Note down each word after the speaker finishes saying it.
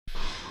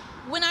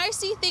When I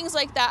see things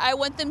like that, I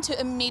want them to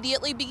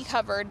immediately be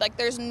covered. Like,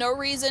 there's no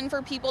reason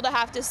for people to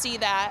have to see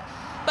that.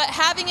 But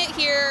having it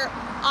here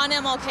on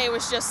MLK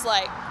was just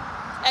like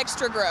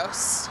extra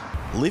gross.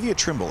 Olivia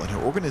Trimble and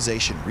her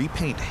organization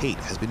Repaint Hate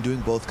has been doing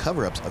both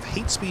cover-ups of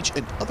hate speech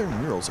and other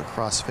murals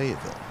across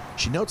Fayetteville.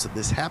 She notes that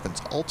this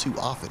happens all too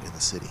often in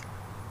the city.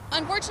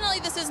 Unfortunately,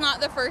 this is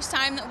not the first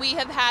time that we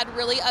have had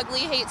really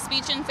ugly hate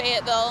speech in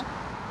Fayetteville.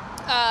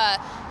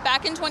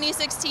 Back in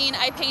 2016,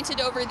 I painted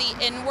over the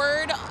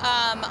N-word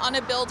on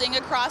a building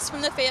across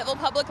from the Fayetteville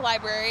Public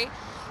Library.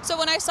 So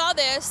when I saw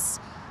this,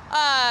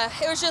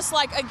 it was just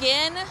like,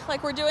 again,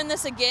 like we're doing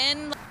this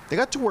again. They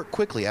got to work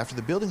quickly after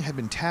the building had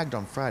been tagged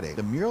on Friday.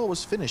 The mural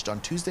was finished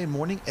on Tuesday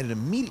morning and it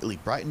immediately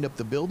brightened up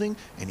the building,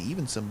 and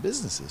even some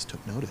businesses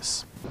took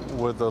notice.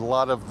 With a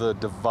lot of the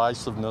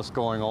divisiveness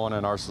going on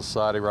in our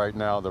society right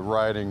now, the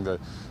rioting,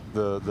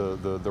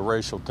 the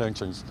racial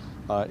tensions,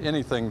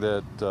 anything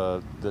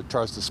that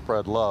tries to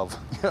spread love,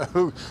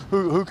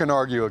 who can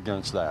argue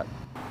against that?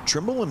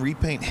 Trimble and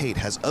Repaint Hate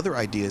has other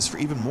ideas for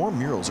even more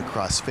murals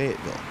across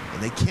Fayetteville,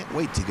 and they can't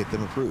wait to get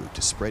them approved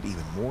to spread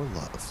even more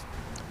love.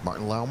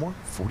 Martin Lowmore,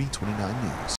 4029 News.